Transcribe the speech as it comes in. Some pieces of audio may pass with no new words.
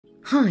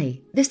Hi,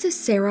 this is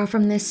Sarah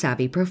from The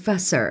Savvy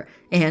Professor,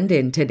 and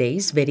in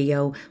today's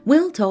video,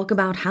 we'll talk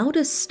about how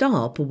to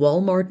stop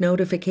Walmart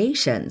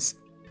notifications.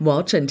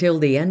 Watch until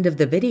the end of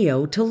the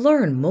video to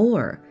learn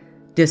more.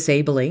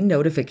 Disabling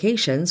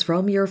notifications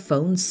from your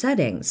phone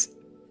settings.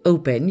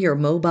 Open your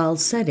mobile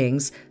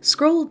settings,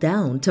 scroll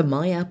down to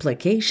My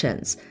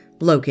Applications,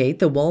 locate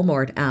the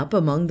Walmart app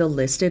among the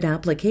listed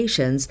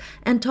applications,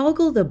 and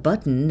toggle the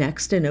button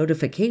next to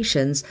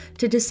Notifications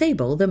to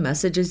disable the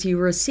messages you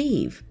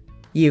receive.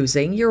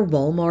 Using your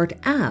Walmart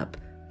app,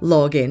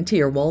 log into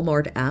your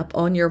Walmart app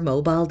on your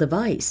mobile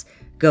device.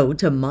 Go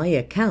to My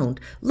Account,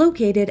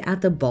 located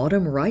at the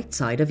bottom right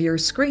side of your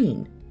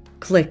screen.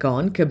 Click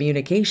on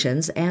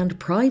Communications and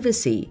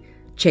Privacy.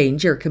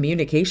 Change your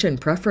communication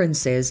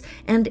preferences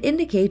and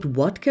indicate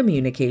what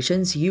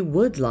communications you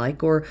would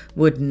like or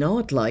would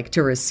not like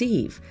to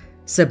receive.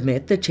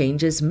 Submit the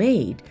changes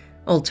made.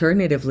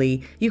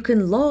 Alternatively, you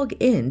can log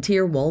in to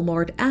your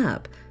Walmart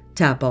app.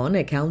 Tap on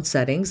Account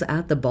Settings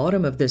at the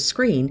bottom of the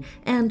screen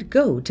and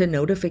go to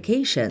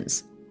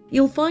Notifications.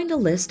 You'll find a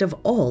list of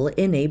all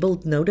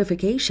enabled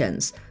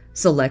notifications.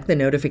 Select the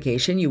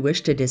notification you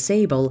wish to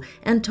disable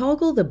and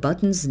toggle the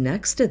buttons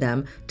next to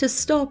them to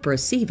stop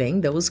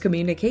receiving those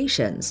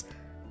communications.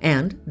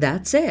 And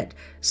that's it.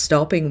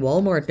 Stopping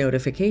Walmart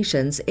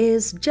notifications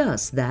is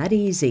just that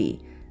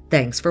easy.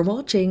 Thanks for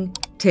watching.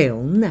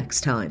 Till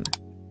next time.